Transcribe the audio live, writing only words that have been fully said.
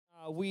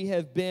we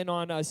have been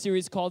on a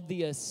series called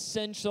The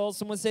Essentials.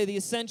 Someone say The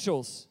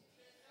Essentials.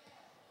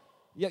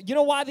 Yeah, you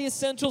know why the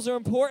essentials are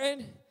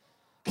important?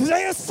 Because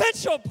they're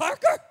essential,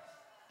 Parker.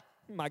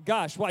 My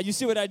gosh, wow, you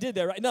see what I did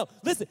there, right? No,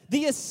 listen,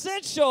 the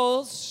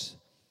essentials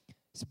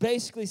is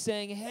basically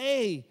saying,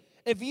 hey,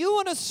 if you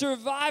want to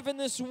survive in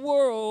this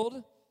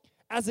world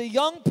as a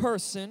young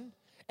person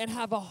and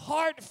have a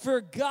heart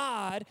for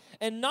God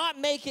and not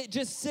make it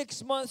just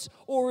 6 months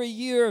or a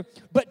year,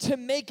 but to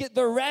make it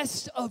the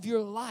rest of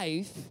your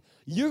life,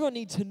 you're going to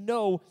need to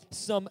know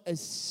some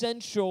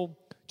essential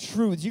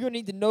truths. You're going to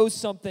need to know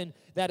something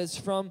that is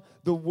from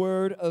the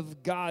Word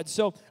of God.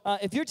 So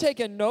if you're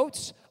taking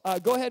notes,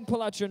 go ahead and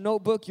pull out your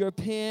notebook, your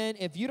pen.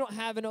 If you don't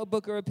have a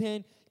notebook or a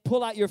pen,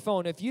 pull out your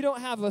phone. If you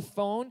don't have a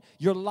phone,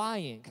 you're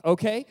lying,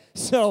 okay?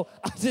 So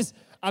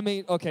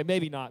okay,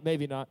 maybe not.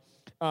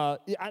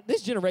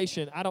 This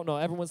generation, I don't know.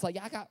 Everyone's like,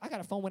 yeah, I got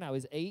a phone when I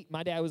was 8.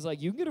 My dad was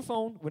like, you can get a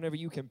phone whenever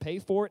you can pay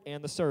for it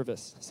and the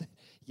service.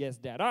 Yes,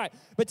 Dad. All right.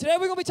 But today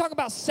we're going to be talking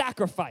about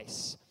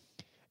sacrifice.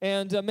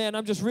 And, man,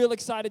 I'm just real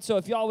excited. So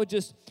if y'all would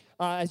just,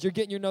 as you're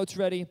getting your notes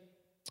ready,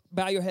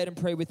 bow your head and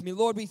pray with me.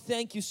 Lord, we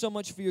thank you so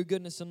much for your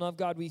goodness and love.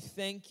 God, we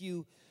thank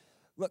you,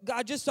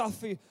 God, just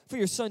for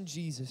your son,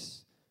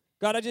 Jesus.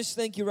 God, I just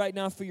thank you right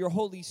now for your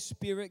Holy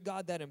Spirit,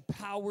 God, that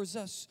empowers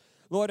us.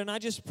 Lord, and I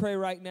just pray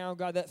right now,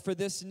 God, that for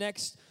this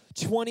next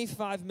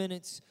 25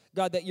 minutes,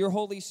 God, that your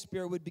Holy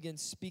Spirit would begin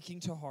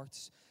speaking to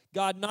hearts.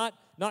 God, not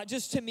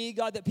just to me,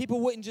 God, that people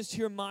wouldn't just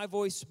hear my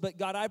voice, but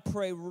God, I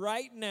pray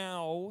right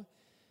now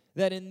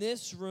that in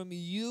this room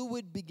you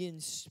would begin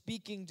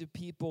speaking to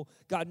people,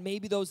 God,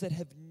 maybe those that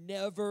have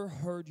never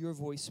heard your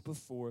voice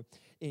before.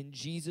 In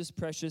Jesus'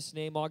 precious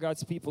name, all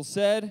God's people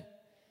said,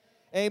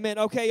 amen.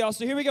 Okay, y'all,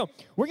 so here we go.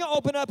 We're going to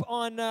open up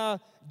on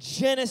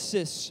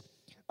Genesis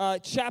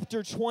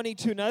chapter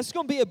 22. Now, this is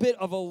going to be a bit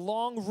of a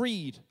long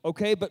read,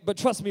 okay? But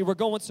trust me, we're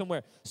going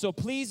somewhere. So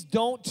please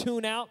don't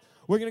tune out.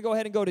 We're going to go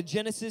ahead and go to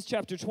Genesis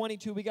chapter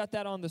 22. We got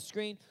that on the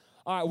screen.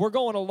 All right, we're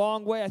going a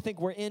long way. I think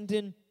we're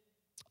ending,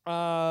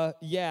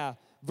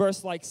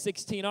 verse like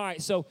 16. All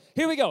right, so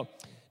here we go.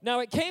 Now,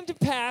 it came to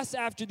pass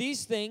after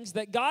these things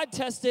that God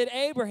tested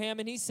Abraham,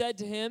 and he said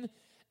to him,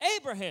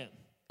 Abraham.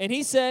 And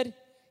he said,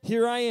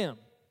 here I am.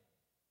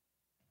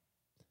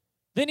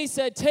 Then he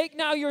said, take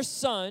now your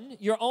son,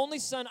 your only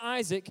son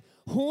Isaac,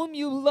 whom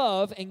you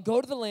love, and go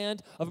to the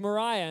land of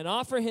Moriah and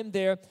offer him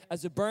there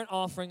as a burnt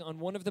offering on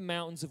one of the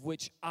mountains of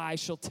which I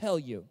shall tell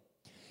you.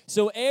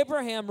 So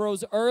Abraham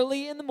rose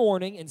early in the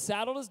morning and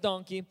saddled his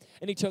donkey,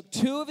 and he took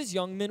 2 of his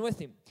young men with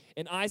him,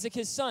 and Isaac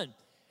his son.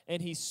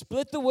 And he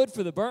split the wood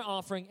for the burnt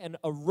offering and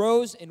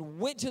arose and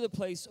went to the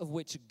place of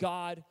which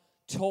God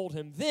told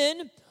him.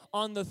 Then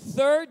on the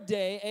 3rd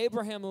day,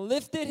 Abraham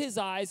lifted his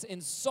eyes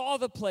and saw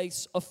the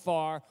place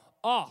afar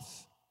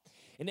off.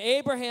 And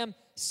Abraham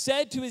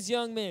said to his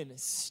young men,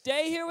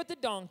 stay here with the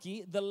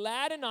donkey. The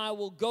lad and I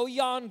will go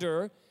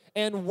yonder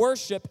and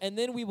worship, and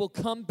then we will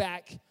come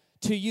back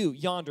to you.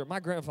 Yonder. My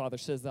grandfather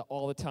says that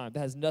all the time. That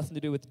has nothing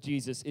to do with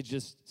Jesus. It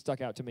just stuck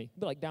out to me.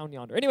 Be like down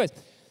yonder. Anyways,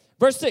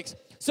 verse 6.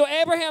 So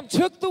Abraham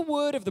took the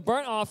wood of the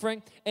burnt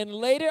offering and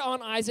laid it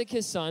on Isaac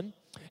his son,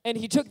 and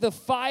he took the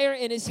fire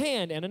in his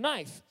hand and a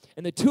knife,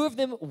 and the 2 of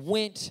them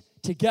went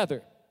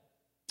together.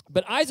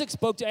 But Isaac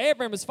spoke to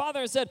Abraham, his father,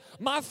 and said,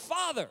 my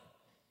father.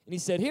 And he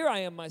said, here I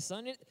am, my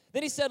son.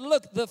 Then he said,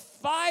 look, the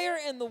fire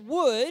and the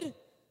wood,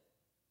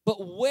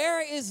 but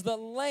where is the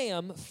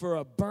lamb for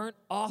a burnt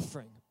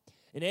offering?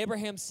 And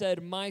Abraham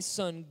said, my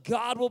son,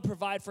 God will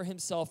provide for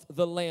himself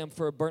the lamb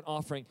for a burnt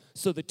offering.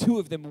 So the 2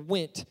 of them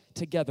went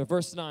together.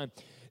 Verse 9.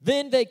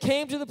 Then they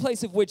came to the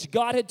place of which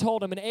God had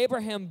told him, and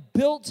Abraham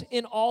built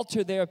an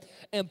altar there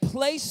and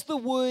placed the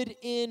wood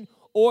in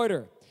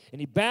order. And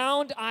he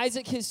bound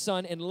Isaac his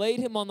son and laid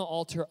him on the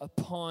altar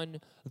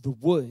upon the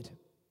wood.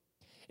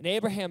 And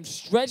Abraham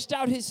stretched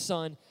out his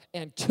son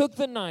and took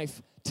the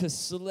knife to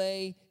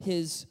slay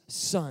his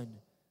son.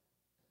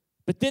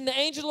 But then the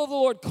angel of the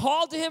Lord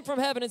called to him from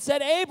heaven and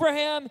said,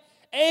 Abraham,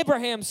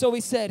 Abraham. So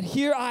he said,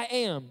 here I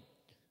am.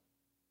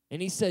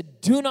 And he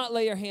said, do not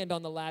lay your hand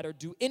on the lad or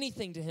do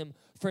anything to him,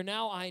 for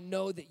now I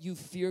know that you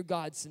fear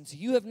God, since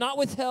you have not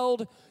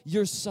withheld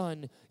your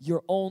son,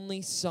 your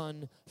only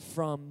son,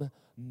 from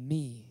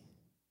me.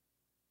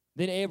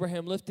 Then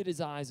Abraham lifted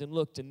his eyes and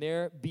looked, and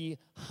there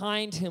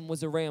behind him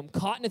was a ram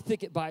caught in a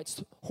thicket by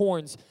its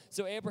horns.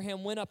 So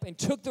Abraham went up and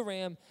took the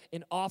ram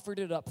and offered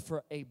it up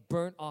for a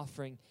burnt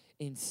offering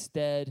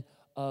instead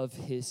of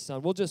his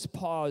son. We'll just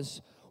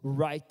pause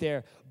right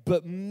there.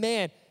 But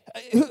man,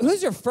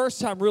 who's your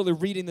first time really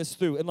reading this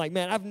through? And like,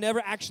 man, I've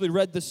never actually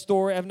read this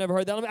story. I've never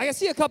heard that. I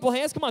see a couple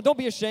hands. Come on, don't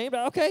be ashamed.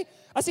 Okay,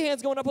 I see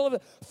hands going up a little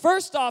bit.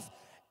 First off,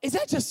 is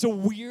that just so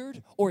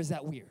weird, or is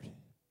that weird?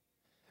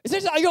 Is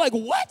that just, you're like,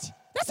 what?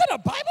 That's in the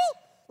Bible?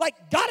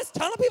 Like, God is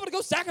telling people to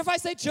go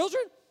sacrifice their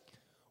children?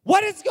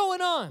 What is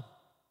going on?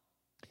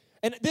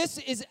 And this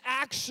is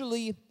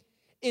actually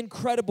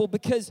incredible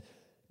because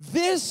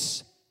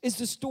this is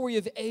the story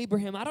of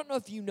Abraham. I don't know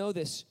if you know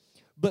this,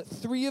 but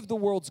 3 of the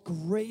world's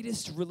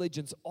greatest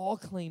religions all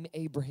claim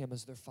Abraham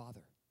as their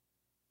father.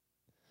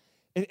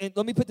 And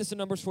let me put this in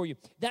numbers for you.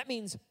 That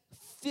means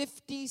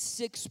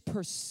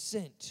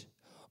 56%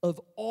 of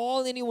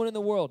all anyone in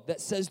the world that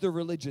says they're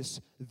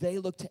religious, they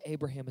look to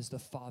Abraham as the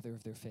father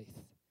of their faith.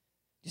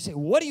 You say,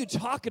 what are you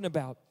talking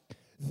about?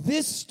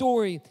 This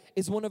story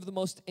is one of the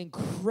most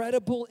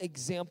incredible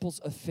examples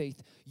of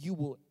faith you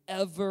will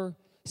ever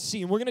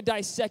see. And we're going to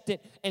dissect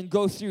it and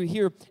go through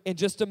here in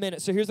just a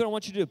minute. So here's what I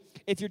want you to do.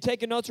 If you're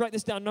taking notes, write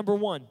this down. Number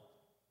one,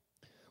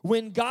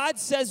 when God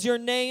says your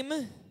name,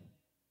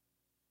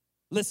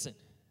 listen.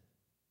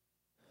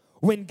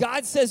 When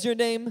God says your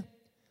name,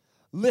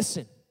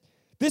 listen.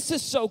 This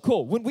is so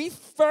cool. When we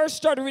first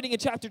started reading in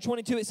chapter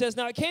 22, it says,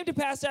 now it came to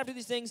pass after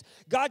these things,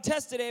 God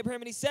tested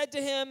Abraham, and he said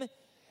to him,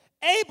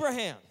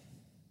 Abraham.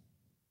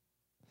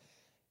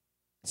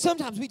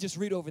 Sometimes we just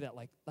read over that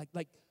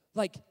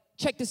like,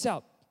 check this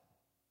out.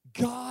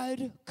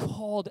 God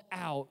called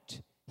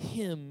out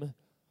him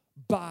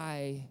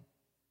by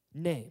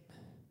name.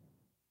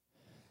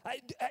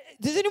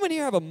 Does anyone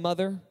here have a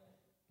mother?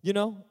 You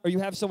know, or you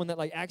have someone that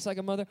like acts like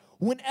a mother?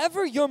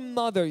 Whenever your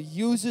mother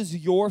uses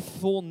your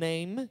full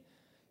name,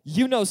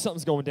 you know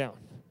something's going down,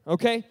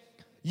 okay?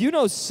 You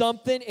know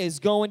something is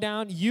going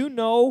down. You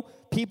know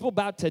people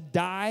about to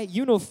die.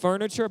 You know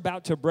furniture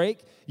about to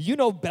break. You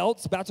know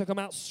belts about to come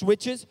out,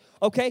 switches,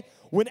 okay?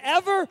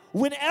 Whenever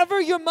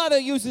your mother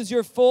uses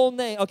your full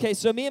name, okay,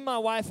 so me and my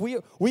wife,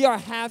 we are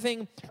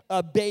having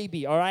a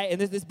baby, all right? And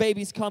this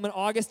baby's coming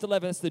August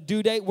 11th. It's the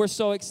due date. We're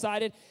so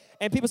excited.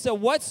 And people say,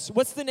 what's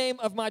the name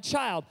of my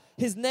child?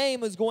 His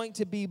name is going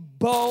to be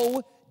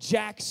Bo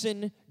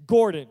Jackson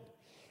Gordon.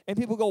 And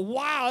people go,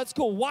 wow, that's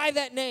cool. Why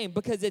that name?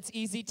 Because it's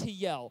easy to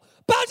yell.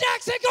 Bo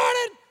Jackson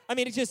Gordon! I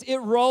mean,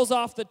 it rolls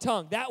off the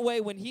tongue. That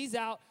way, when he's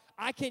out,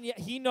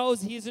 he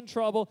knows he's in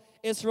trouble.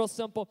 It's real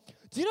simple.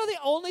 Do you know the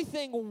only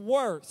thing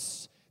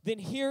worse than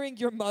hearing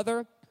your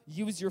mother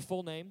use your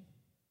full name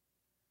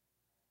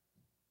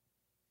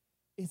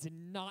is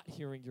not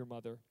hearing your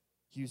mother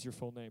use your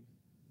full name?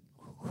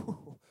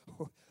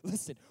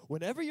 Listen,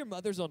 whenever your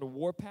mother's on the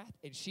warpath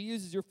and she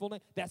uses your full name,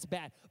 that's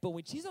bad. But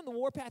when she's on the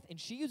warpath and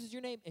she uses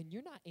your name and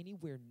you're not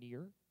anywhere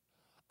near,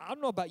 I don't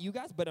know about you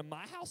guys, but in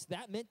my house,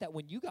 that meant that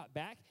when you got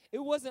back, it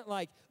wasn't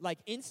like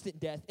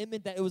instant death. It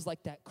meant that it was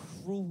like that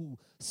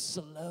cruel,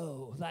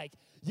 slow, like,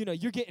 you know,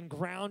 you're getting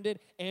grounded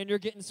and you're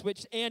getting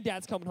switched and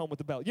dad's coming home with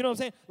the belt. You know what I'm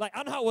saying? Like, I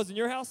don't know how it was in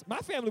your house. My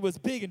family was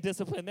big and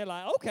disciplined. They're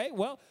like, okay,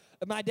 well,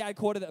 my dad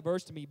quoted that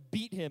verse to me,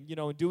 beat him, you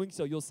know, in doing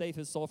so, you'll save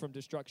his soul from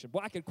destruction.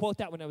 Boy, I could quote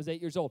that when I was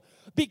 8 years old.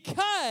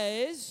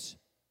 Because,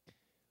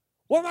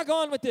 where am I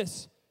going with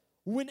this?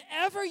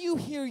 Whenever you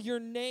hear your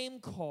name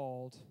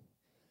called,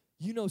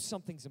 you know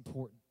something's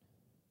important.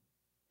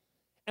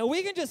 And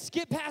we can just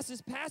skip past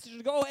this passage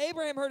and go, oh,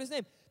 Abraham heard his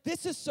name.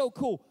 This is so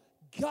cool.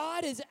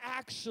 God is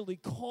actually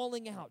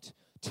calling out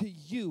to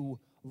you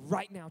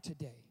right now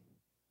today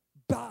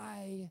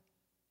by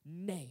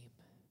name.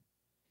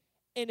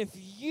 And if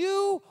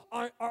you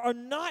are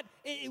not,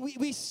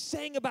 we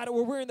sang about it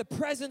where we're in the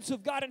presence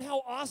of God and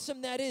how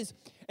awesome that is.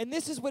 And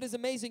this is what is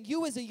amazing.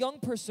 You as a young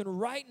person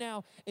right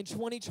now in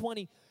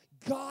 2020,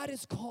 God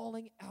is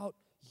calling out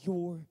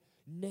your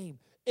name.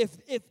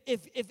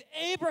 If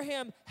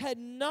Abraham had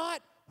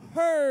not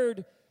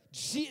heard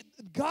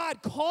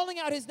God calling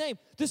out his name,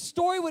 the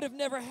story would have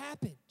never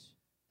happened.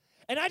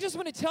 And I just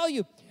want to tell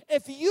you,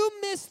 if you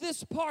miss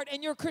this part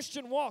in your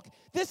Christian walk,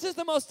 this is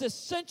the most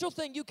essential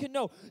thing you can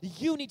know.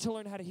 You need to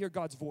learn how to hear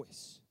God's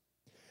voice.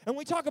 And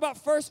we talk about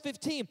First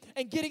 15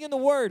 and getting in the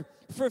Word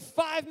for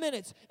 5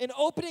 minutes and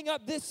opening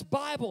up this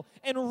Bible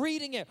and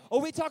reading it.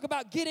 Or we talk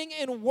about getting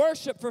in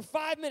worship for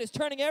 5 minutes,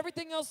 turning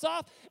everything else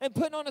off and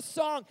putting on a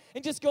song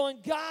and just going,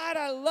 God,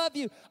 I love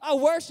you, I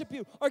worship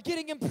you. Or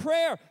getting in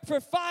prayer for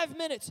 5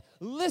 minutes.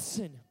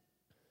 Listen,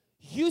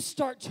 you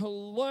start to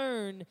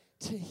learn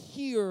to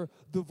hear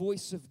the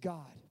voice of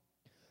God.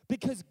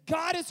 Because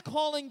God is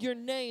calling your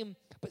name,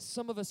 but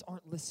some of us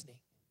aren't listening.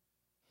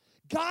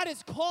 God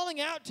is calling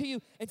out to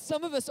you, and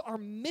some of us are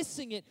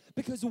missing it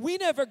because we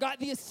never got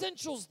the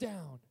essentials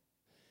down.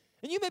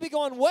 And you may be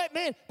going, what,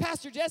 man,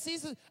 Pastor Jesse,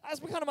 that's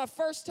kind of my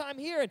first time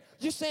here, and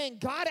you're saying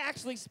God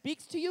actually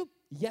speaks to you?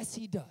 Yes,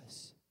 he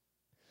does.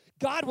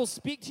 God will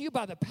speak to you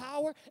by the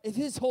power of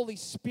his Holy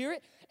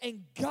Spirit,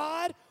 and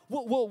God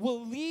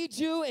will lead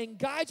you and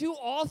guide you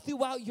all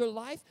throughout your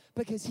life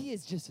because he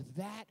is just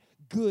that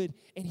good,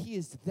 and he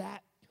is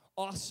that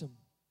awesome.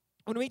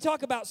 When we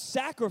talk about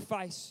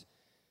sacrifice,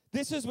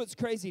 this is what's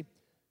crazy.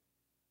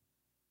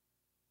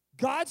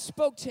 God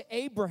spoke to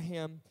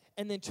Abraham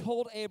and then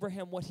told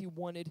Abraham what he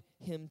wanted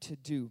him to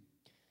do.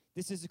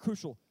 This is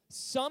crucial.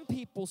 Some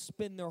people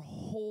spend their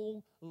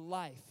whole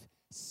life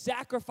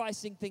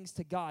sacrificing things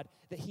to God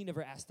that he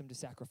never asked them to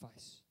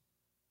sacrifice.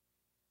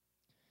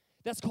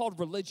 That's called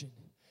religion.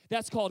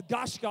 That's called,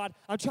 gosh, God,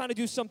 I'm trying to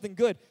do something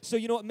good. So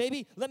you know what,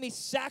 maybe let me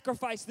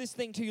sacrifice this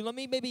thing to you. Let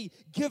me maybe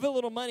give a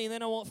little money and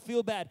then I won't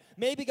feel bad.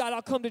 Maybe, God,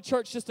 I'll come to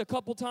church just a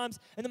couple times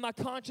and then my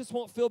conscience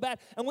won't feel bad.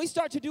 And we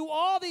start to do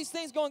all these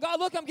things going,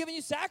 God, look, I'm giving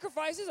you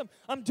sacrifices.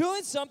 I'm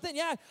doing something.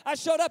 Yeah, I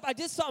showed up. I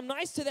did something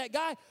nice to that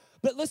guy.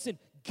 But listen,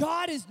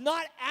 God is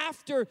not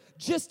after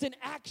just an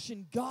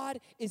action. God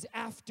is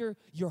after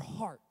your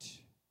heart.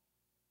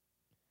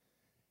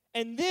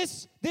 And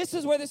this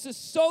is where this is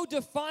so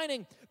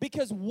defining,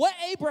 because what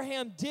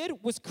Abraham did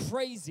was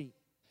crazy.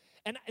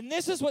 And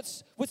this is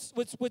what's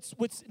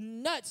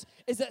nuts,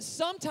 is that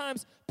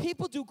sometimes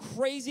people do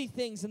crazy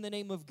things in the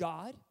name of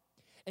God,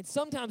 and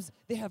sometimes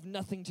they have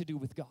nothing to do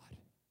with God.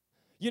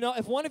 You know,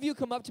 if one of you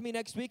come up to me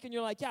next week and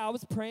you're like, yeah, I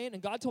was praying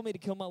and God told me to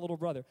kill my little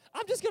brother,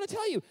 I'm just going to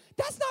tell you,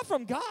 that's not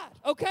from God,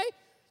 okay?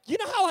 You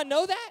know how I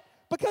know that?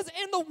 Because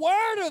in the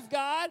Word of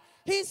God,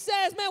 He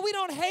says, man, we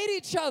don't hate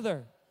each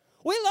other.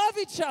 We love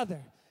each other.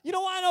 You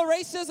know why I know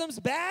racism's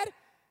bad?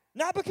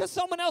 Not because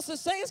someone else is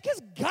saying it, it's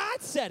because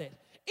God said it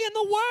in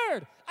the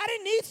Word. I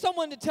didn't need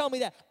someone to tell me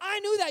that. I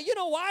knew that. You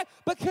know why?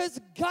 Because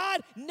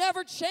God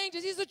never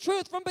changes. He's the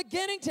truth from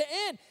beginning to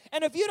end.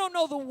 And if you don't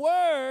know the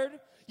Word,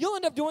 you'll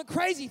end up doing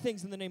crazy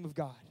things in the name of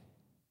God.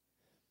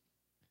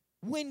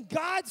 When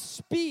God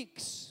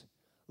speaks,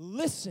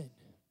 listen.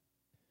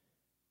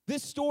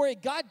 This story,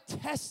 God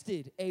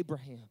tested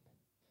Abraham.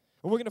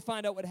 And we're going to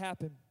find out what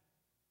happened.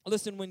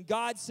 Listen, when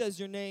God says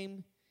your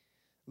name,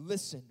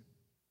 listen.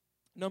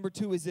 Number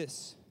 2 is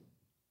this.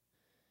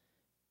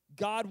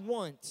 God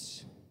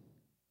wants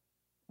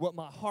what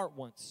my heart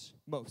wants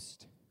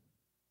most.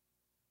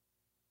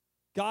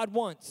 God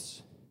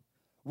wants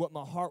what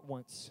my heart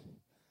wants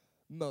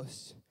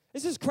most.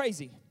 This is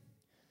crazy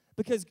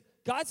because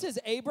God says,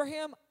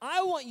 Abraham,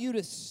 I want you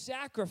to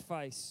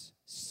sacrifice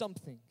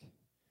something.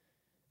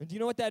 And do you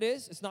know what that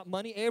is? It's not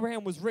money.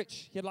 Abraham was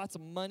rich. He had lots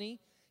of money.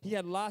 He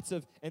had lots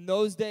of, in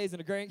those days,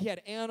 he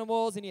had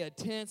animals, and he had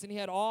tents, and he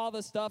had all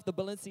the stuff, the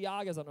Balenciagas.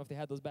 I don't know if they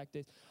had those back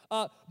days.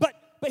 But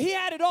he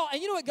had it all. And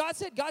you know what God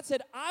said? God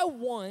said, I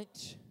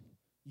want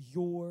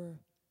your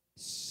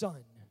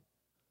son.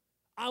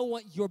 I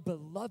want your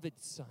beloved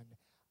son.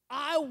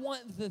 I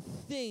want the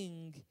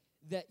thing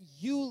that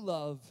you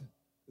love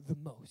the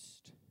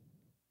most.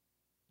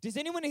 Does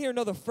anyone here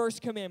know the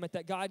first commandment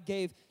that God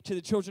gave to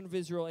the children of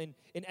Israel in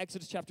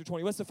Exodus chapter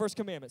 20? What's the first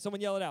commandment? Someone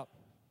yell it out.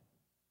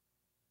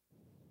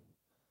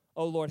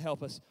 Oh, Lord,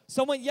 help us.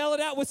 Someone yell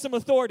it out with some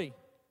authority.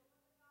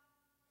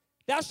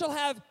 Thou shalt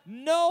have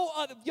no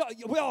other,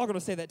 we're all going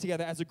to say that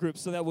together as a group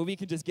so that we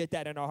can just get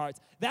that in our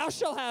hearts. Thou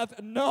shalt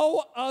have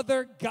no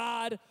other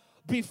God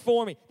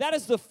before me. That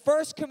is the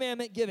first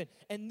commandment given.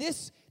 And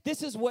this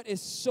is what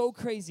is so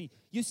crazy.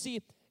 You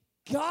see,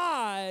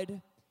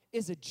 God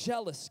is a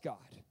jealous God.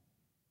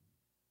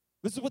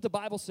 This is what the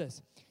Bible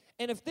says.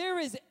 And if there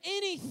is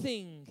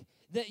anything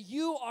that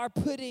you are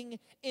putting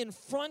in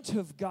front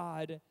of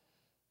God,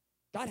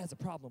 God has a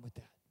problem with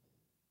that.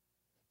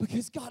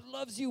 Because God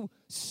loves you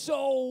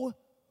so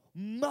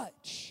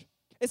much.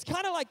 It's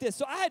kind of like this.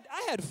 So I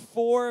had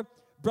 4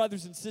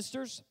 brothers and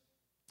sisters,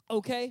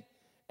 okay?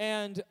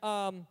 And,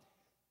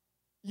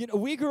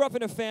 we grew up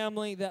in a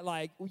family that,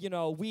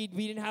 we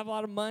didn't have a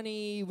lot of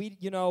money. We would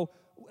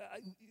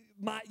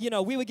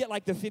get,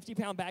 the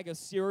 50-pound bag of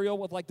cereal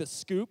with, the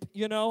scoop,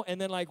 and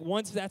then,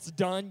 once that's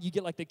done, you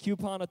get, the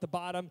coupon at the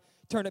bottom,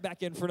 turn it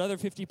back in for another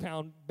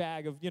 50-pound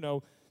bag of,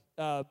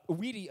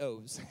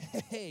 Wheaties,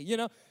 hey,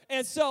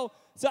 and so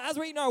as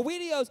we're eating our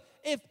Wheaties,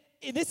 if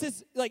this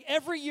is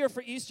every year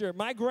for Easter,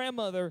 my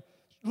grandmother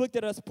looked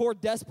at us poor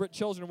desperate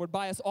children and would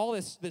buy us all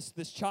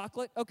this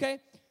chocolate, okay,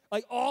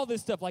 all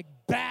this stuff,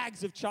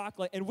 bags of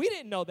chocolate, and we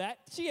didn't know that.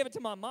 She gave it to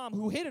my mom,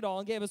 who hid it all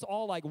and gave us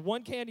all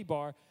one candy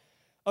bar,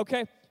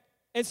 okay,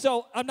 and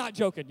so I'm not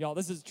joking, y'all.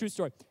 This is a true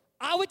story.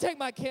 I would take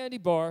my candy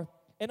bar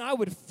and I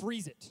would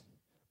freeze it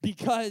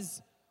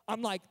because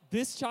I'm like,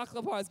 this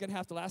chocolate bar is going to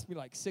have to last me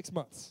 6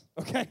 months,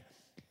 okay?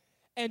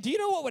 And do you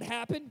know what would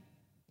happen?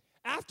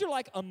 After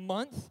a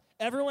month,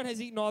 everyone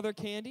has eaten all their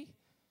candy.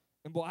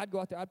 And boy, I'd go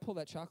out there, I'd pull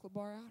that chocolate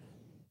bar out.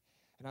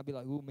 And I'd be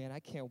like, ooh, man, I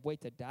can't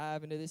wait to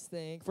dive into this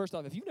thing. First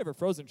off, if you've never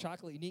frozen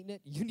chocolate and eaten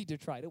it, you need to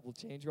try it. It will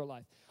change your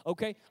life,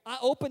 okay? I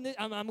open it,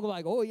 I'm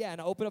like, oh, yeah,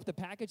 and I open up the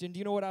package, and do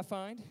you know what I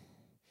find?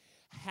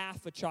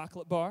 Half a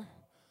chocolate bar,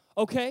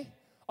 okay?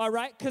 All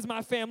right, because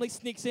my family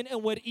sneaks in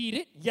and would eat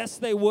it. Yes,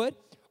 they would,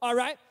 all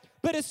right?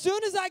 But as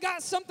soon as I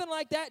got something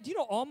like that, do you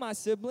know all my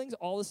siblings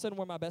all of a sudden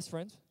were my best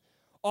friends?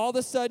 All of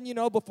a sudden,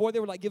 before they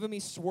were giving me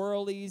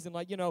swirlies and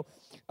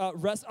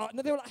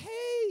they were like,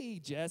 hey,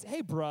 Jess,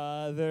 hey,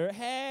 brother,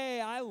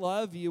 hey, I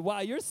love you.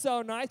 Wow, you're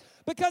so nice.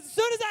 Because as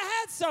soon as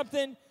I had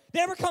something,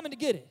 they were coming to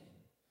get it.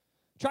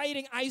 Try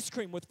eating ice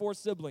cream with 4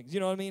 siblings. You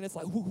know what I mean? It's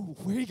like, ooh,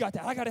 where you got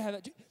that? I got to have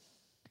it.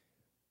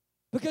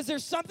 Because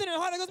there's something in their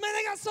heart that goes, man,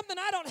 they got something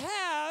I don't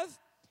have.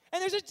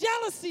 And there's a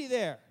jealousy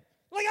there.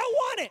 I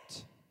want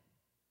it.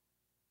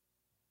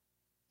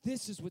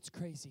 This is what's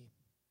crazy.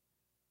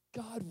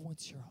 God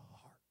wants your heart.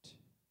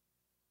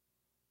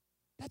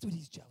 That's what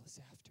He's jealous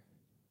after.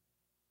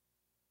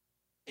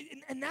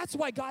 And that's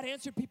why God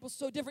answered people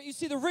so different. You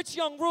see, the rich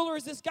young ruler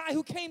is this guy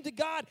who came to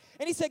God,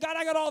 and he said, God,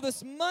 I got all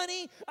this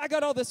money, I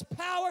got all this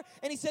power.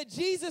 And he said,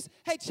 Jesus,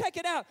 hey, check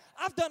it out.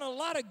 I've done a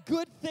lot of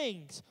good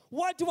things.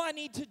 What do I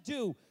need to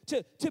do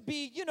to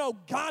be,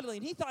 godly?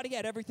 And he thought he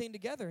had everything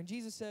together. And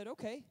Jesus said,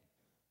 okay,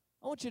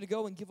 I want you to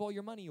go and give all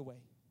your money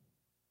away.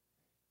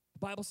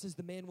 Bible says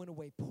the man went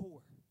away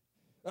poor,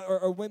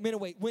 or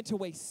went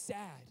away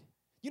sad.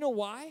 You know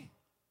why?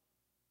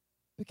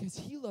 Because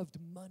he loved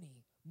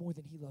money more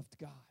than he loved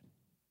God.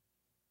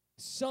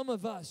 Some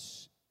of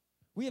us,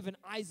 we have an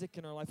Isaac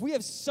in our life. We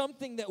have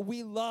something that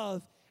we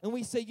love, and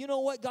we say, you know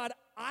what, God,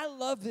 I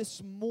love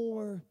this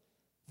more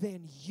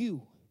than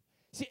you.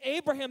 See,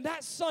 Abraham,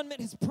 that son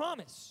meant his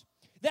promise.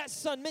 That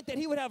son meant that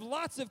he would have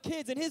lots of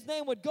kids, and his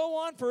name would go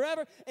on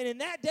forever. And in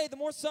that day, the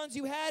more sons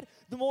you had,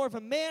 the more of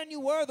a man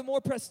you were, the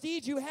more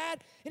prestige you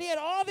had. And he had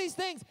all these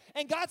things.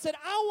 And God said,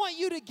 I want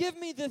you to give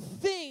me the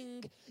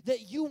thing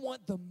that you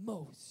want the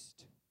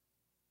most.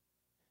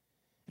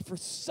 And for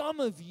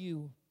some of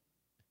you,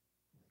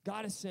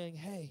 God is saying,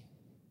 hey,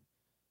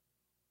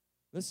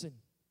 listen,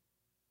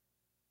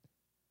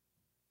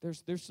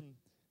 there's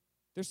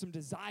some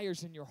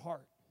desires in your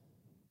heart.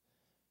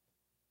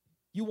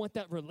 You want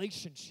that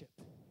relationship.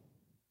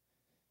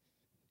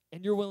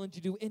 And you're willing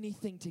to do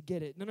anything to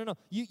get it. No.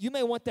 You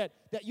may want that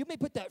you may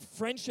put that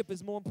friendship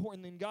as more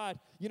important than God.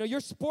 You know, your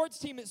sports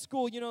team at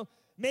school, you know,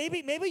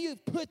 maybe you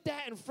put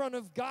that in front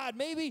of God.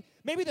 Maybe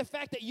the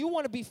fact that you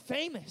want to be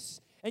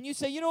famous. And you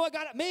say, you know what,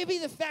 God, maybe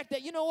the fact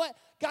that, you know what,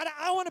 God,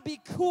 I want to be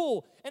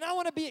cool, and I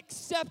want to be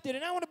accepted,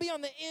 and I want to be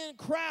on the in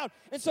crowd.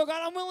 And so,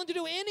 God, I'm willing to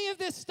do any of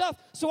this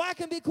stuff so I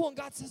can be cool. And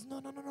God says,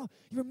 no,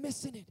 you're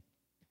missing it.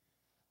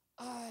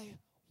 I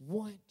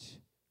want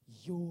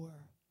your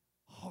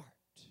heart.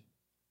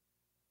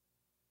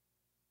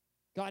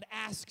 God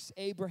asks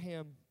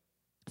Abraham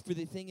for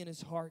the thing in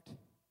his heart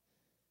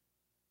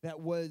that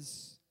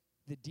was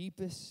the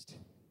deepest,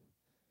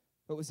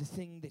 but was the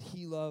thing that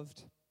he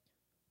loved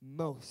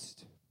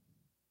most.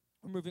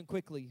 We're moving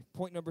quickly.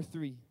 Point number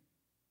 3.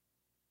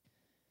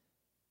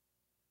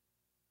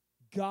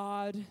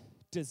 God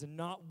does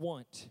not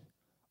want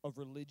a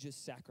religious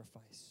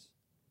sacrifice.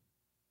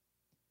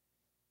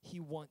 He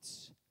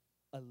wants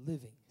a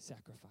living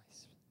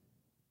sacrifice.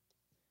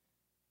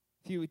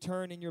 If you would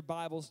turn in your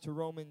Bibles to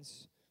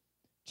Romans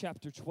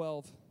chapter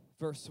 12,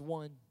 verse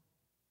 1, it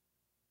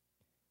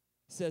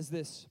says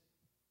this.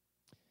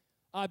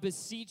 I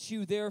beseech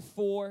you,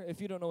 therefore,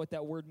 if you don't know what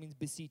that word means,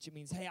 beseech, it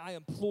means, hey, I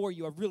implore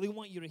you, I really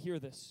want you to hear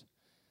this.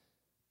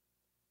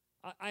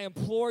 I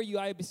implore you,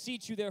 I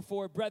beseech you,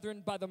 therefore,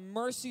 brethren, by the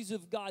mercies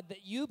of God,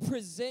 that you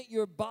present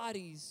your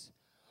bodies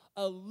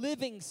a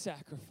living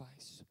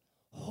sacrifice,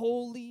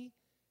 holy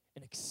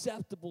and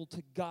acceptable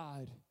to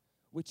God,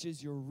 which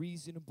is your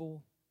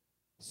reasonable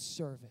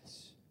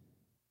service.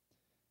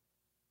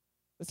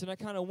 Listen, I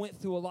kind of went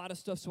through a lot of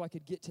stuff so I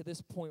could get to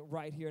this point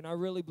right here, and I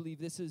really believe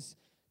this is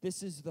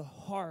the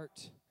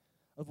heart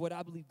of what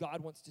I believe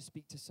God wants to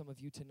speak to some of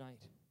you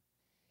tonight.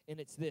 And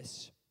it's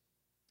this.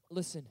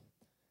 Listen,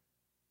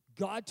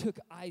 God took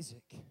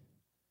Isaac.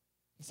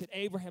 He said,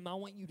 Abraham, I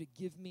want you to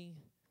give me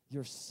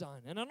your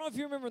son. And I don't know if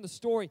you remember the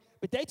story,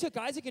 but they took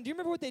Isaac, and do you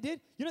remember what they did?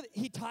 You know,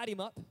 he tied him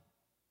up.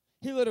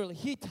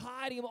 He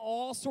tied him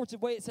all sorts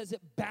of ways. It says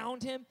it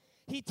bound him.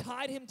 He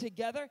tied him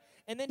together,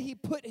 and then he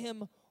put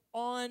him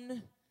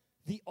on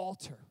the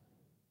altar.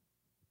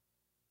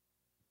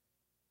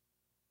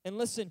 And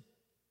listen,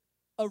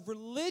 a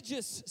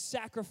religious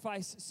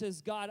sacrifice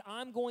says, God,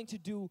 I'm going to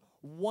do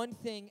one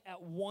thing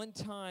at one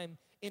time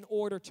in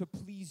order to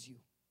please you.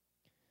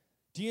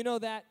 Do you know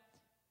that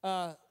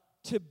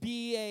to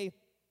be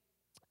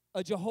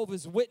a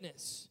Jehovah's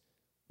Witness,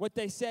 what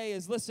they say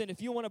is, listen,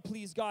 if you want to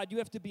please God, you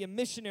have to be a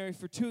missionary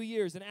for 2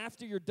 years. And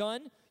after you're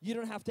done, you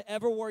don't have to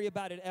ever worry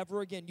about it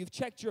ever again. You've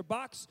checked your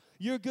box,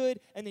 you're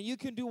good, and then you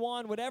can do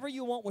on whatever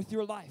you want with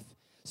your life.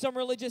 Some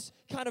religious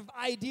kind of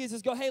ideas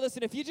is go, hey,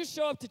 listen, if you just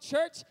show up to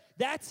church,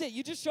 that's it.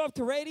 You just show up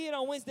to Radiant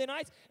on Wednesday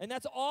nights, and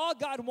that's all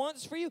God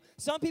wants for you.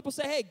 Some people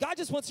say, hey, God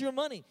just wants your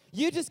money.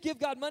 You just give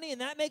God money,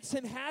 and that makes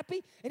him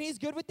happy, and he's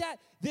good with that.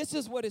 This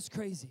is what is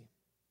crazy.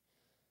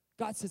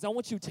 God says, I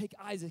want you to take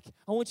Isaac.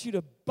 I want you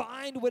to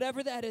bind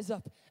whatever that is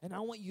up, and I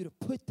want you to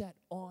put that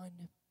on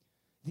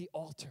the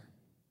altar.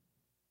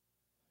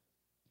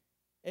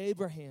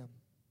 Abraham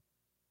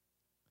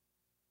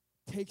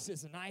takes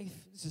his knife.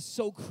 This is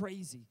so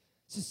crazy.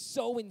 This is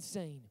so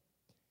insane.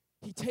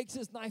 He takes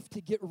his knife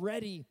to get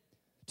ready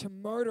to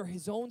murder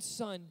his own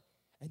son,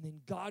 and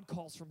then God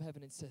calls from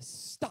heaven and says,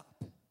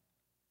 stop.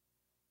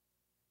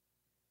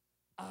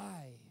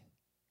 I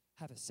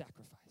have a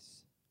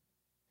sacrifice.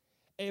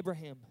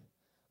 Abraham,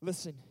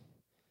 listen,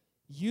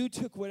 you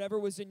took whatever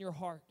was in your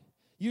heart.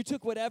 You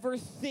took whatever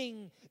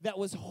thing that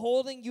was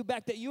holding you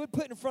back that you would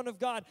put in front of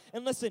God,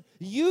 and listen,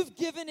 you've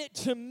given it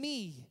to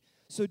me.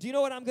 So do you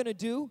know what I'm going to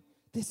do?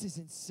 This is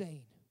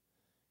insane.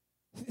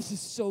 This is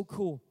so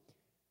cool.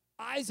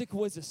 Isaac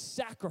was a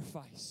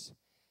sacrifice.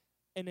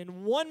 And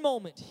in one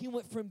moment, he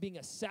went from being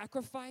a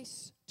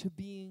sacrifice to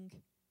being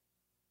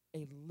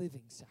a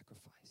living sacrifice.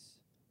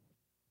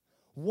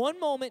 One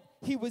moment,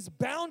 he was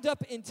bound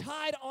up and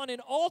tied on an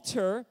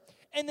altar.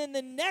 And then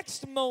the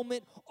next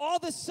moment, all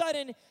of a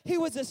sudden, he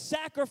was a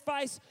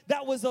sacrifice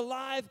that was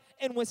alive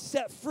and was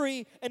set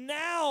free. And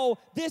now,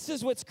 this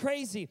is what's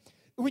crazy.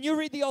 When you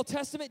read the Old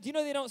Testament, do you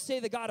know they don't say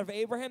the God of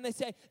Abraham? They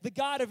say the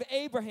God of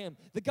Abraham,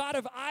 the God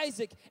of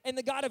Isaac, and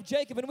the God of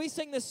Jacob. And we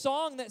sing this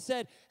song that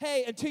said,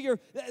 hey,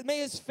 may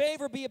his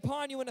favor be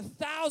upon you in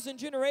 1,000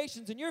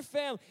 generations and your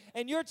family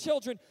and your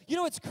children. You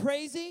know what's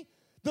crazy?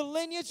 The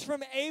lineage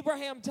from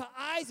Abraham to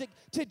Isaac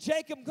to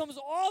Jacob comes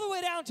all the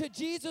way down to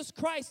Jesus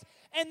Christ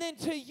and then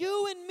to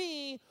you and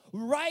me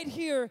right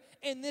here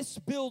in this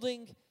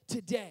building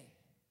today.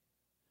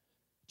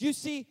 Do you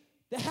see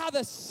how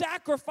the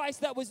sacrifice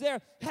that was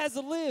there has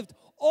lived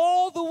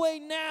all the way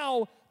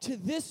now to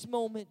this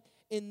moment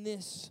in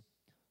this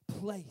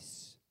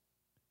place?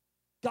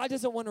 God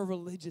doesn't want a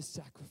religious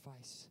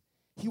sacrifice.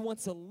 He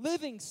wants a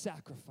living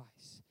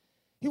sacrifice.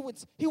 He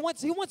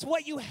wants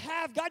what you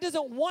have. God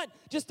doesn't want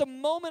just a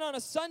moment on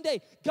a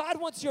Sunday. God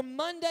wants your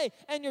Monday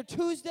and your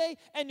Tuesday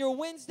and your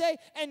Wednesday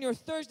and your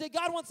Thursday.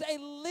 God wants a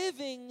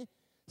living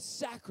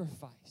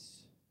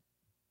sacrifice.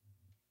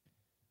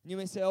 And you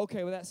may say,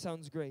 okay, well, that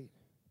sounds great.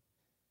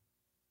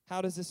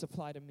 How does this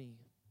apply to me?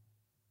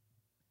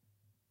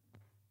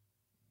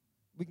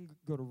 We can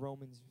go to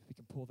Romans. We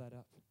can pull that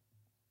up.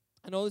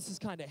 I know this is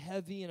kind of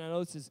heavy, and I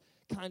know this is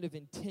kind of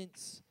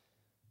intense.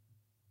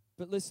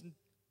 But listen,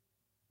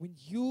 when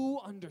you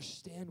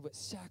understand what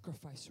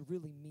sacrifice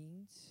really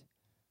means,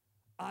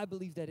 I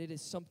believe that it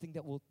is something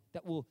that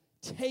will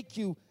take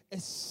you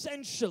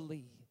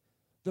essentially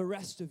the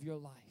rest of your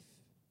life.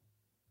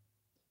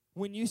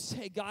 When you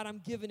say, God, I'm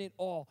giving it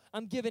all.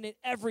 I'm giving it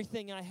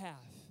everything I have.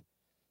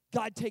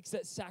 God takes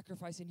that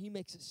sacrifice and he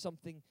makes it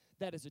something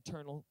that is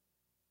eternal.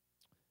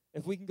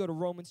 If we can go to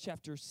Romans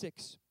chapter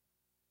 6,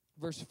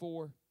 verse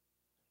 4.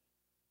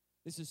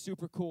 This is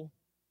super cool.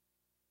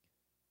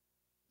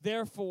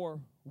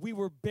 Therefore, we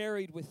were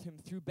buried with him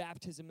through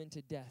baptism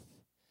into death,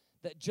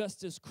 that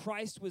just as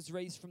Christ was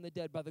raised from the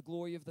dead by the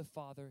glory of the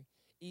Father,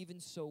 even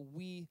so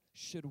we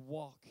should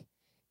walk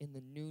in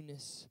the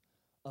newness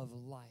of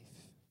life.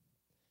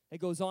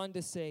 It goes on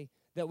to say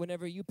that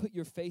whenever you put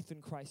your faith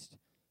in Christ,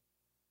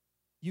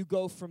 you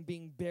go from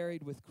being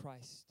buried with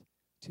Christ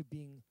to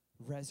being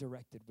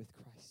resurrected with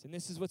Christ. And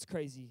this is what's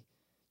crazy.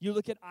 You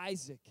look at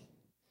Isaac.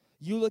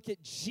 You look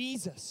at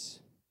Jesus.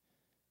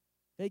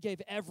 They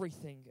gave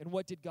everything. And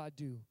what did God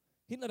do?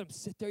 He didn't let them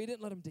sit there. He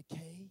didn't let them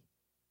decay.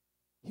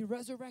 He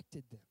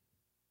resurrected them.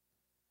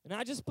 And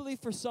I just believe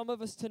for some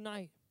of us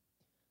tonight,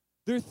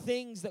 there are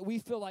things that we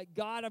feel like,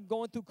 God, I'm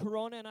going through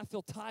Corona and I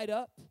feel tied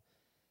up.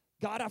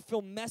 God, I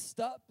feel messed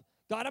up.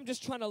 God, I'm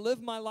just trying to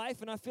live my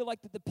life, and I feel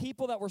like that the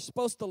people that were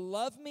supposed to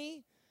love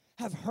me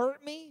have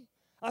hurt me.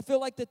 I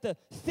feel like that the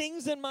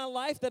things in my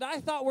life that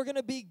I thought were going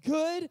to be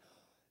good,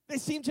 they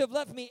seem to have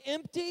left me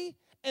empty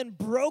and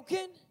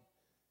broken.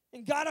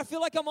 And God, I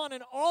feel like I'm on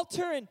an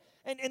altar,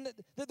 and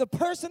the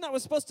person that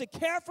was supposed to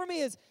care for me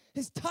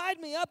has tied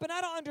me up, and I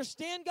don't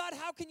understand. God,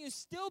 how can you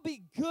still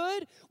be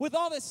good with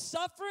all this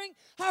suffering?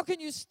 How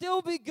can you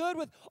still be good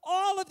with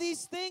all of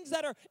these things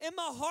that are in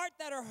my heart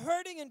that are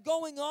hurting and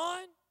going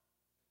on?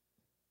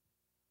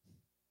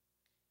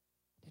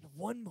 In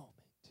one moment,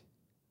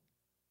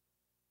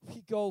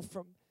 we go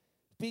from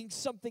being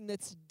something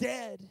that's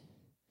dead,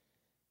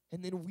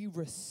 and then we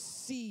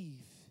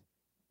receive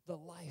the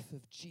life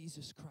of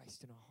Jesus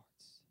Christ in our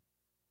hearts.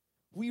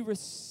 We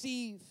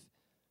receive,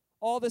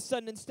 all of a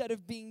sudden, instead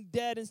of being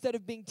dead, instead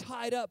of being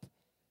tied up,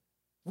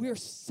 we're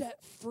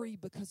set free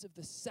because of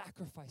the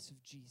sacrifice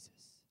of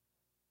Jesus.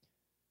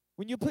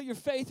 When you put your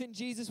faith in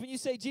Jesus, when you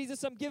say,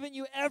 Jesus, I'm giving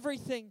you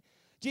everything.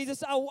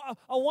 Jesus, I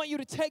want you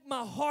to take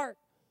my heart.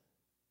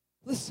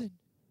 Listen,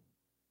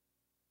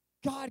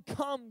 God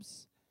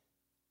comes.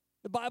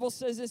 The Bible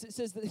says this. It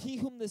says that he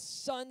whom the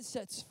Son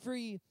sets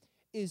free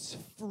is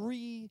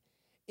free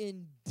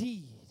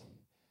indeed.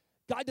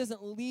 God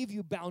doesn't leave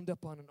you bound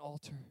up on an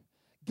altar.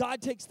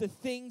 God takes the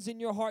things in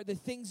your heart, the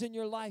things in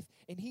your life,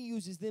 and he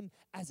uses them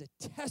as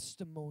a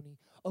testimony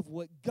of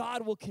what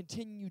God will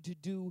continue to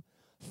do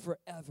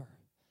forever.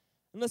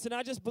 And listen,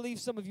 I just believe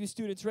some of you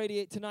students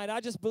radiate tonight. I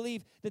just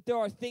believe that there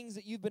are things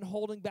that you've been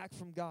holding back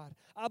from God.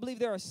 I believe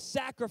there are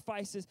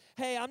sacrifices.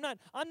 Hey, I'm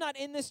not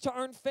in this to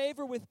earn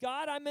favor with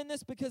God. I'm in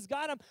this because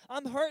God,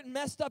 I'm hurt and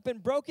messed up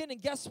and broken.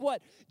 And guess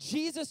what?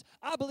 Jesus,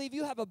 I believe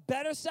you have a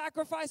better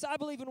sacrifice. I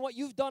believe in what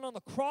you've done on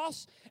the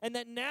cross, and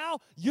that now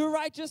your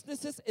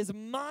righteousness is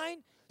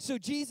mine. So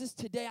Jesus,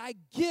 today I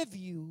give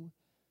you,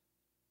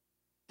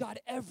 God,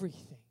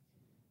 everything.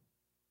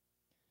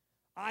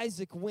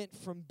 Isaac went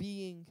from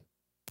being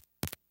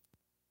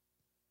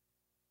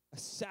a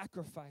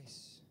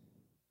sacrifice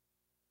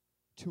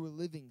to a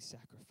living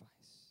sacrifice.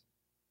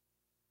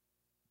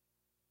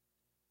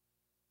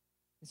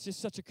 It's just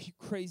such a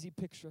crazy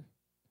picture.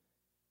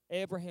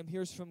 Abraham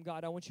hears from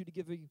God, I want you to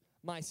give me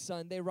my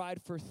son. They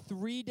ride for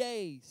 3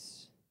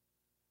 days.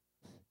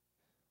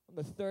 On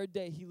the third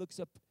day, he looks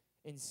up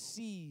and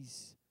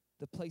sees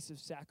the place of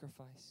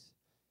sacrifice.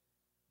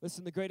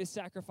 Listen, the greatest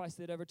sacrifice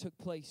that ever took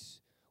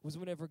place was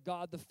whenever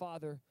God the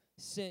Father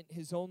sent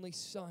his only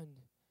son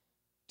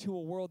to a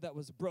world that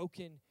was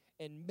broken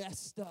and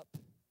messed up.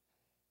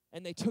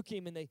 And they took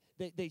him and they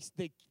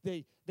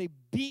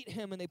beat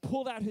him and they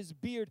pulled out his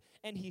beard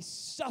and he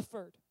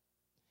suffered.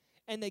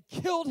 and they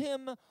killed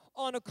him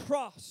on a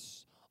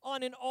cross,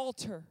 on an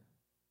altar.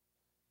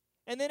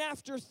 And then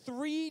after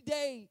 3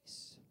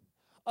 days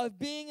of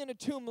being in a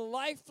tomb,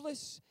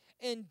 lifeless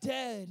and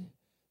dead,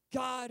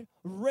 God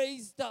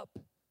raised up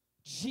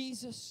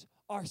Jesus,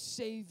 our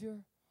Savior,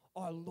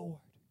 our Lord.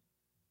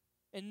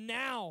 And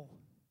now,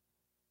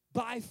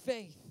 by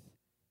faith,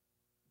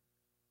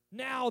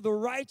 now the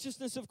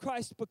righteousness of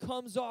Christ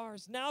becomes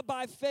ours. Now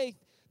by faith,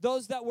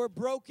 those that were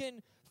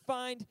broken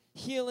find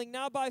healing.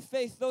 Now by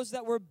faith, those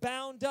that were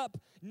bound up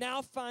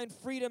now find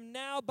freedom.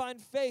 Now by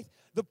faith,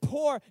 the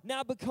poor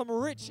now become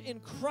rich in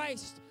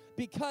Christ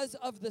because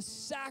of the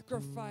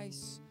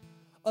sacrifice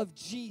of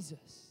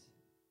Jesus.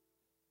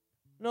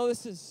 I know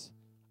this is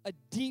a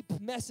deep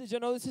message. I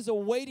know this is a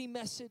weighty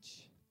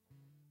message.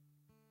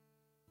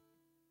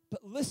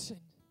 But listen,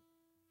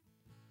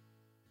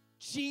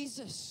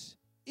 Jesus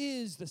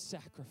is the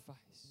sacrifice.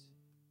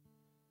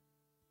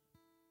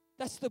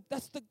 That's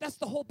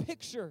the whole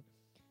picture.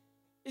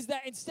 Is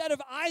that instead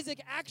of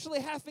Isaac actually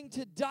having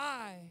to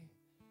die,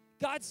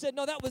 God said,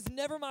 no, that was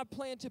never my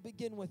plan to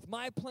begin with.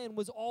 My plan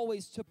was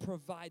always to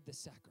provide the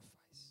sacrifice.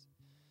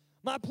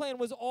 My plan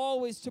was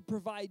always to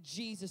provide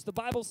Jesus. The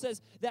Bible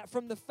says that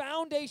from the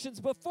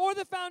foundations, before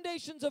the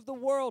foundations of the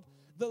world,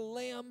 the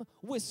Lamb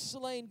was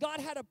slain.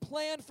 God had a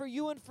plan for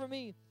you and for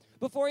me.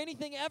 Before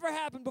anything ever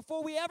happened,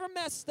 before we ever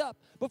messed up,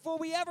 before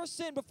we ever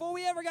sinned, before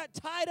we ever got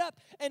tied up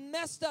and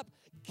messed up,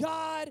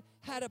 God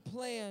had a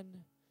plan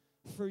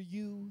for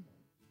you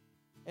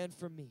and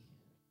for me.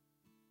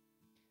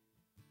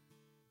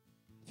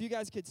 If you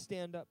guys could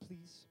stand up,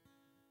 please.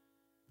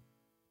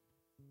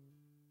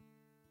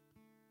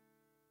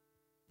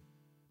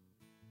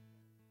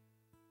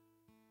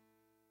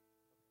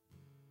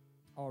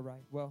 All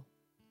right, well,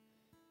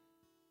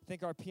 I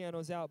think our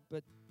piano's out,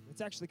 but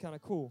it's actually kind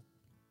of cool.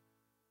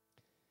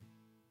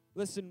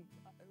 Listen,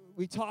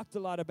 we talked a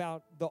lot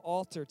about the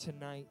altar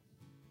tonight.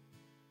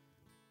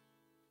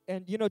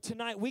 And,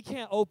 tonight we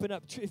can't open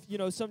up,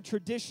 some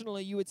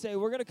traditionally you would say,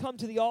 we're going to come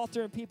to the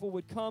altar, and people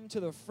would come to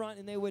the front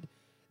and they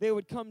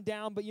would come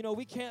down. But,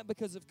 we can't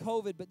because of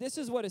COVID. But this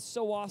is what is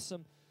so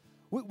awesome.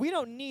 We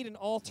don't need an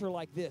altar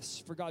like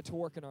this for God to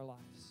work in our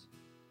lives.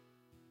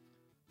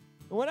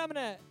 And what I'm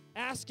going to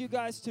ask you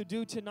guys to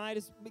do tonight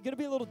is going to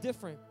be a little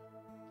different.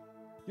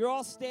 You're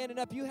all standing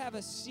up. You have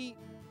a seat.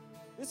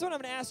 This is what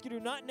I'm going to ask you to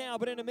do, not now,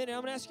 but in a minute.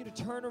 I'm going to ask you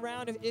to turn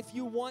around if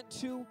you want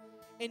to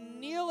and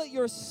kneel at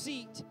your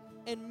seat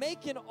and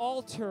make an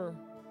altar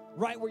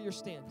right where you're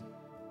standing.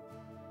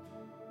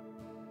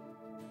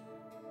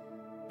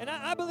 And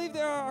I believe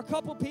there are a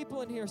couple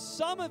people in here.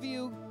 Some of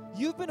you,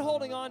 you've been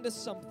holding on to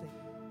something.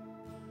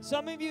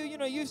 Some of you,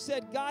 you've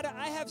said, God,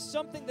 I have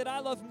something that I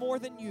love more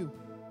than you.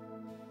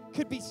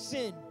 Could be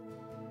sin.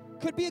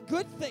 Could be a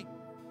good thing.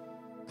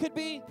 Could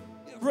be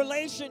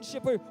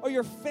relationship or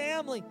your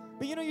family.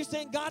 But you're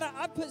saying, God,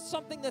 I put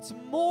something that's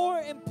more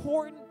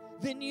important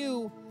than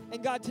you.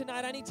 And God,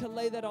 tonight I need to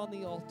lay that on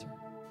the altar.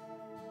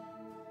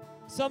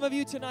 Some of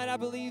you tonight, I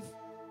believe,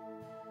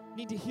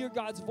 need to hear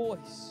God's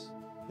voice.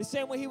 The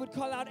same way he would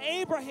call out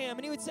Abraham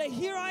and he would say,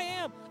 here I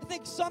am. I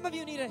think some of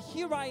you need a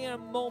here I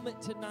am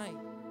moment tonight.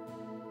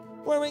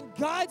 Where when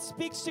God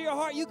speaks to your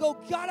heart, you go,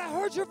 God, I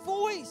heard your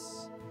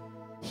voice.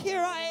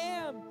 Here I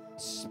am.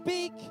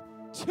 Speak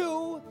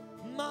to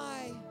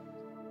my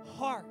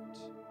heart.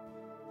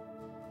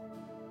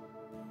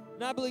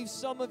 And I believe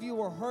some of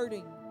you are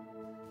hurting.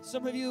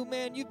 Some of you,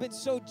 man, you've been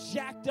so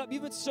jacked up.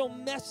 You've been so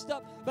messed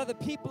up by the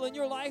people in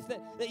your life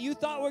that you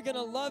thought were going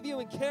to love you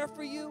and care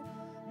for you.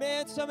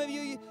 Man, some of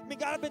you,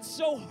 God, I've been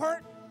so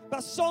hurt by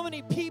so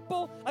many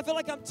people. I feel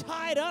like I'm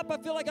tied up. I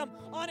feel like I'm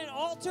on an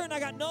altar and I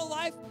got no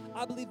life.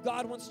 I believe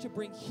God wants to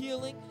bring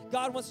healing.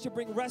 God wants to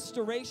bring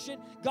restoration.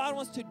 God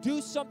wants to do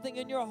something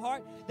in your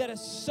heart that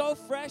is so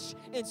fresh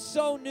and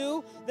so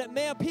new that,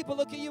 man, people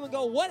look at you and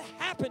go, what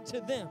happened to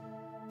them?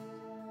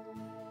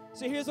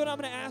 So here's what I'm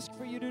going to ask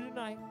for you to do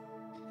tonight.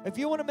 If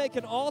you want to make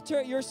an altar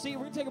at your seat,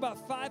 we're going to take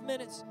about 5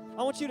 minutes.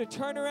 I want you to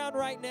turn around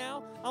right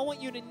now. I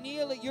want you to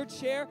kneel at your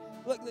chair.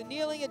 Look, the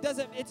kneeling,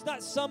 it's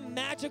not some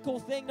magical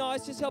thing. No,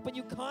 it's just helping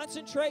you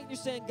concentrate. You're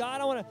saying, God,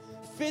 I want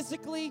to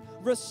physically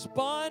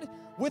respond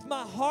with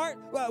my heart,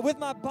 with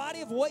my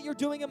body of what you're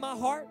doing in my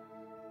heart.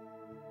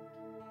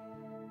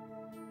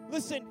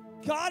 Listen,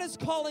 God is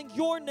calling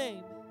your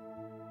name.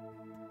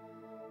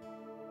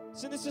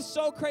 So this is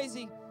so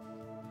crazy.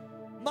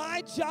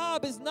 My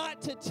job is not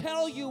to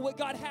tell you what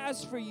God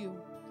has for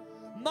you.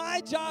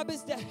 My job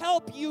is to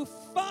help you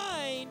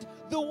find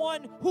the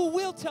one who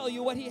will tell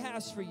you what he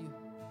has for you.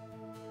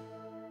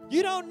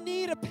 You don't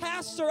need a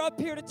pastor up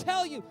here to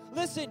tell you.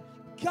 Listen,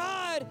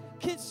 God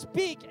can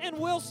speak and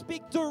will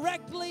speak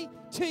directly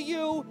to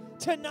you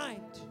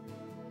tonight.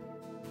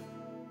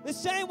 The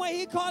same way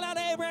he called out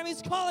Abraham,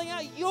 he's calling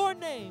out your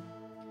name.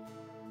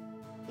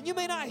 And you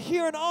may not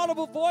hear an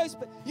audible voice,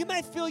 but you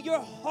may feel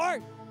your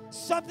heart.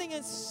 Something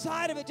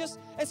inside of it,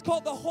 it's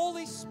called the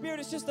Holy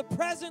Spirit. It's just the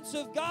presence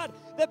of God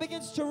that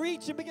begins to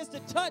reach and begins to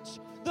touch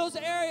those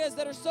areas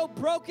that are so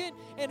broken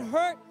and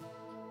hurt.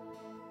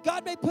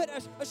 God may put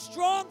a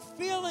strong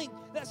feeling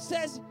that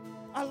says,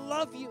 I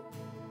love you.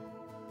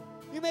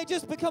 You may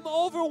just become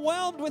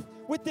overwhelmed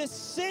with this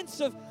sense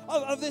of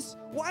this,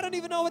 well, I don't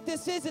even know what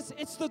this is.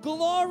 It's the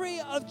glory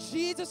of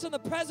Jesus and the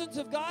presence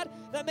of God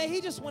that may He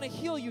just want to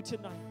heal you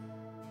tonight.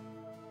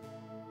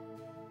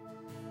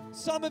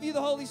 Some of you,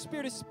 the Holy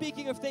Spirit is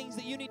speaking of things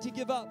that you need to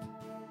give up.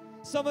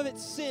 Some of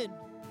it's sin.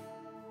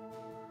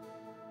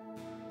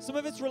 Some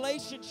of it's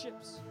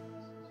relationships.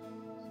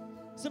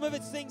 Some of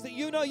it's things that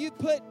you know you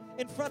put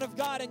in front of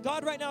God, and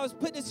God right now is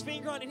putting His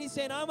finger on it, and He's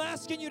saying, I'm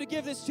asking you to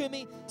give this to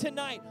me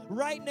tonight,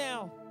 right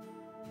now.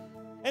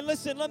 And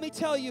listen, let me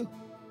tell you,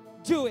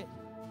 do it.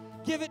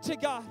 Give it to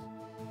God.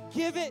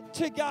 Give it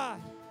to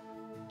God.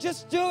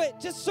 Just do it.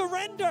 Just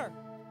surrender.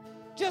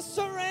 Just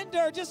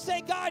surrender. Just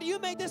say, God, you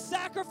made this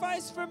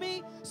sacrifice for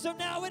me, so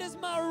now it is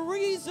my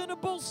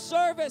reasonable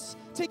service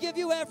to give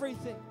you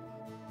everything.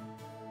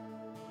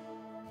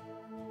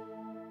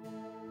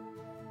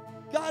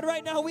 God,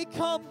 right now we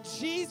come,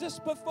 Jesus,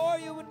 before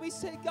you, and we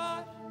say,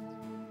 God,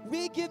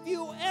 we give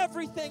you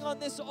everything on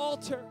this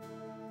altar.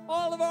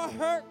 All of our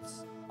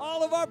hurts,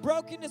 all of our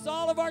brokenness,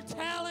 all of our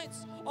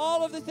talents,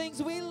 all of the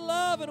things we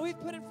love and we've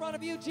put in front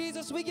of you,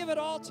 Jesus, we give it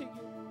all to you.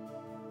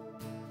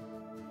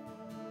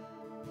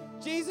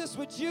 Jesus,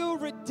 would you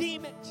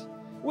redeem it?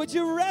 Would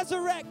you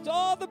resurrect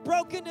all the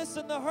brokenness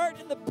and the hurt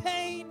and the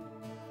pain?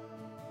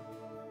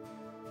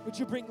 Would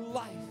you bring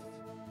life?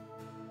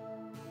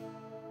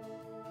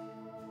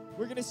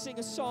 We're going to sing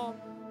a song.